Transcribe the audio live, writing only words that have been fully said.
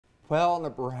Well,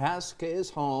 Nebraska is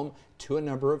home to a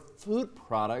number of food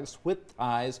products with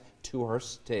ties to our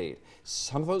state.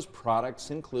 Some of those products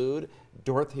include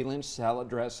Dorothy Lynch salad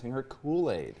dressing or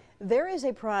Kool-Aid. There is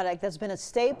a product that's been a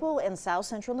staple in South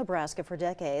Central Nebraska for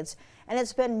decades, and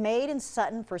it's been made in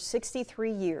Sutton for 63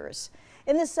 years.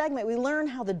 In this segment, we learn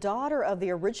how the daughter of the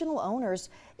original owners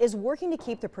is working to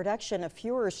keep the production of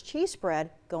Fuehrer's Cheespred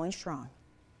going strong.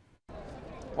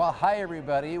 Well, hi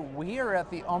everybody. We are at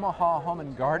the Omaha Home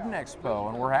and Garden Expo,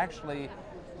 and we're actually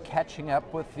catching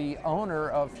up with the owner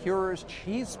of Fuehrer's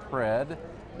Cheespred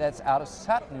that's out of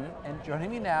Sutton. And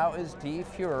joining me now is Dee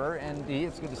Fuehrer. And Dee,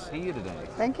 it's good to see you today.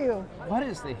 Thank you. What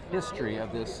is the history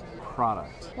of this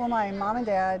product? Well, my mom and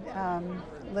dad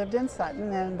lived in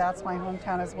Sutton, and that's my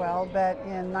hometown as well. But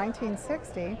in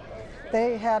 1960,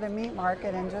 they had a meat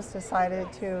market and just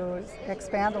decided to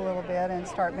expand a little bit and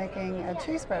start making a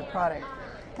cheese spread product.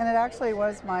 And it actually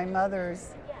was my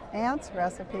mother's aunt's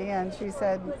recipe, and she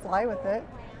said, fly with it,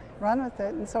 run with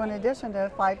it. And so in addition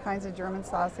to 5 kinds of German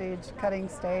sausage, cutting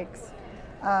steaks,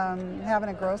 having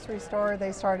a grocery store,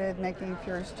 they started making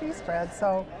Fuehrer's cheese spread.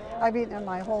 So I've eaten it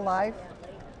my whole life.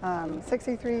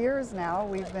 63 years now,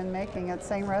 we've been making it,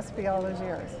 same recipe all those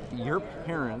years. Your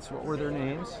parents, what were their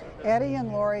names? Eddie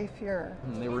and Lori Fuehrer.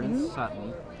 They were in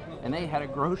Sutton, and they had a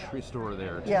grocery store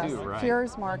there Yes, too, right?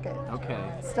 Fuehrer's Market.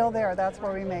 Okay. Still there, that's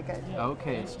where we make it.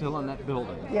 Okay, it's still in that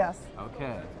building? Yes.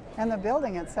 Okay. And the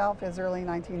building itself is early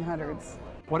 1900s.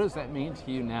 What does that mean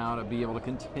to you now to be able to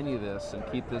continue this and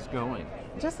keep this going?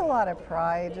 Just a lot of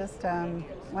pride, just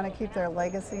want to keep their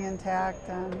legacy intact.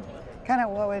 Kind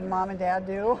of what would mom and dad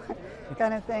do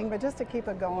kind of thing, but just to keep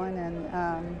it going.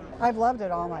 And I've loved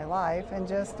it all my life, and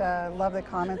just love the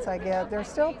comments I get. There's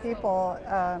still people,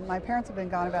 my parents have been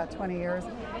gone about 20 years,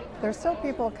 there's still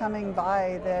people coming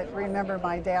by that remember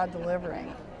my dad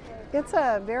delivering. It's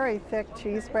a very thick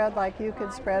cheese spread, like you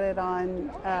could spread it on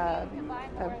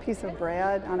a piece of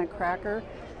bread, on a cracker.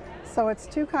 So it's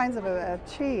 2 kinds of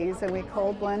cheese, and we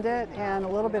cold blend it, and a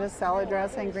little bit of salad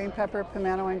dressing, green pepper,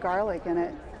 pimento, and garlic in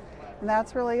it. And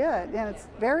that's really it. And it's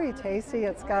very tasty.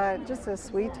 It's got just a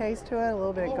sweet taste to it, a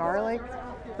little bit of garlic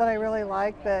that I really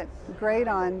like, but great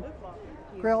on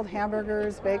grilled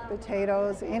hamburgers, baked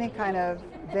potatoes, any kind of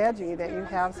veggie that you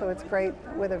have. So it's great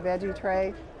with a veggie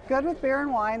tray. Good with beer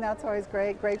and wine, that's always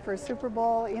great. Great for a Super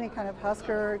Bowl, any kind of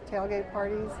Husker tailgate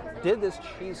parties. Did this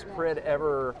cheese spread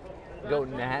ever go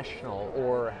national,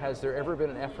 or has there ever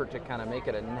been an effort to kind of make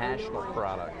it a national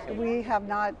product? We have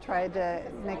not tried to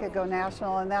make it go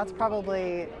national, and that's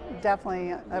probably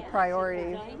definitely a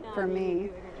priority for me.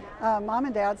 Mom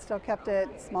and dad still kept it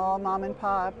small, mom and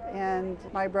pop, and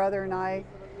my brother and I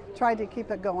tried to keep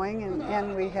it going,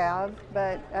 and we have,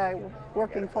 but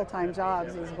working full-time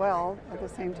jobs as well at the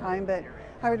same time. But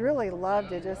I would really love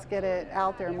to just get it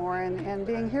out there more, and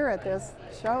being here at this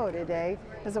show today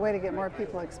is a way to get more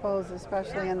people exposed,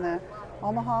 especially in the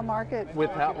Omaha market.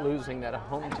 Without losing that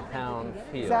hometown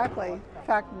feel. Exactly. In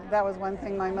fact, that was one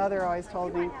thing my mother always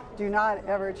told me, do not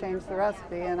ever change the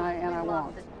recipe, and I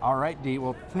won't. All right, Dee,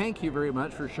 well, thank you very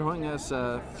much for showing us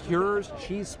Fuehrer's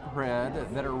cheese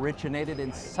spread that originated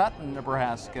in Sutton,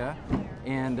 Nebraska.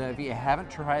 And if you haven't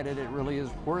tried it, it really is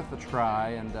worth a try.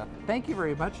 And thank you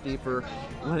very much, Dee, for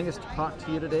letting us talk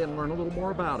to you today and learn a little more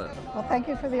about it. Well, thank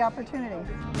you for the opportunity.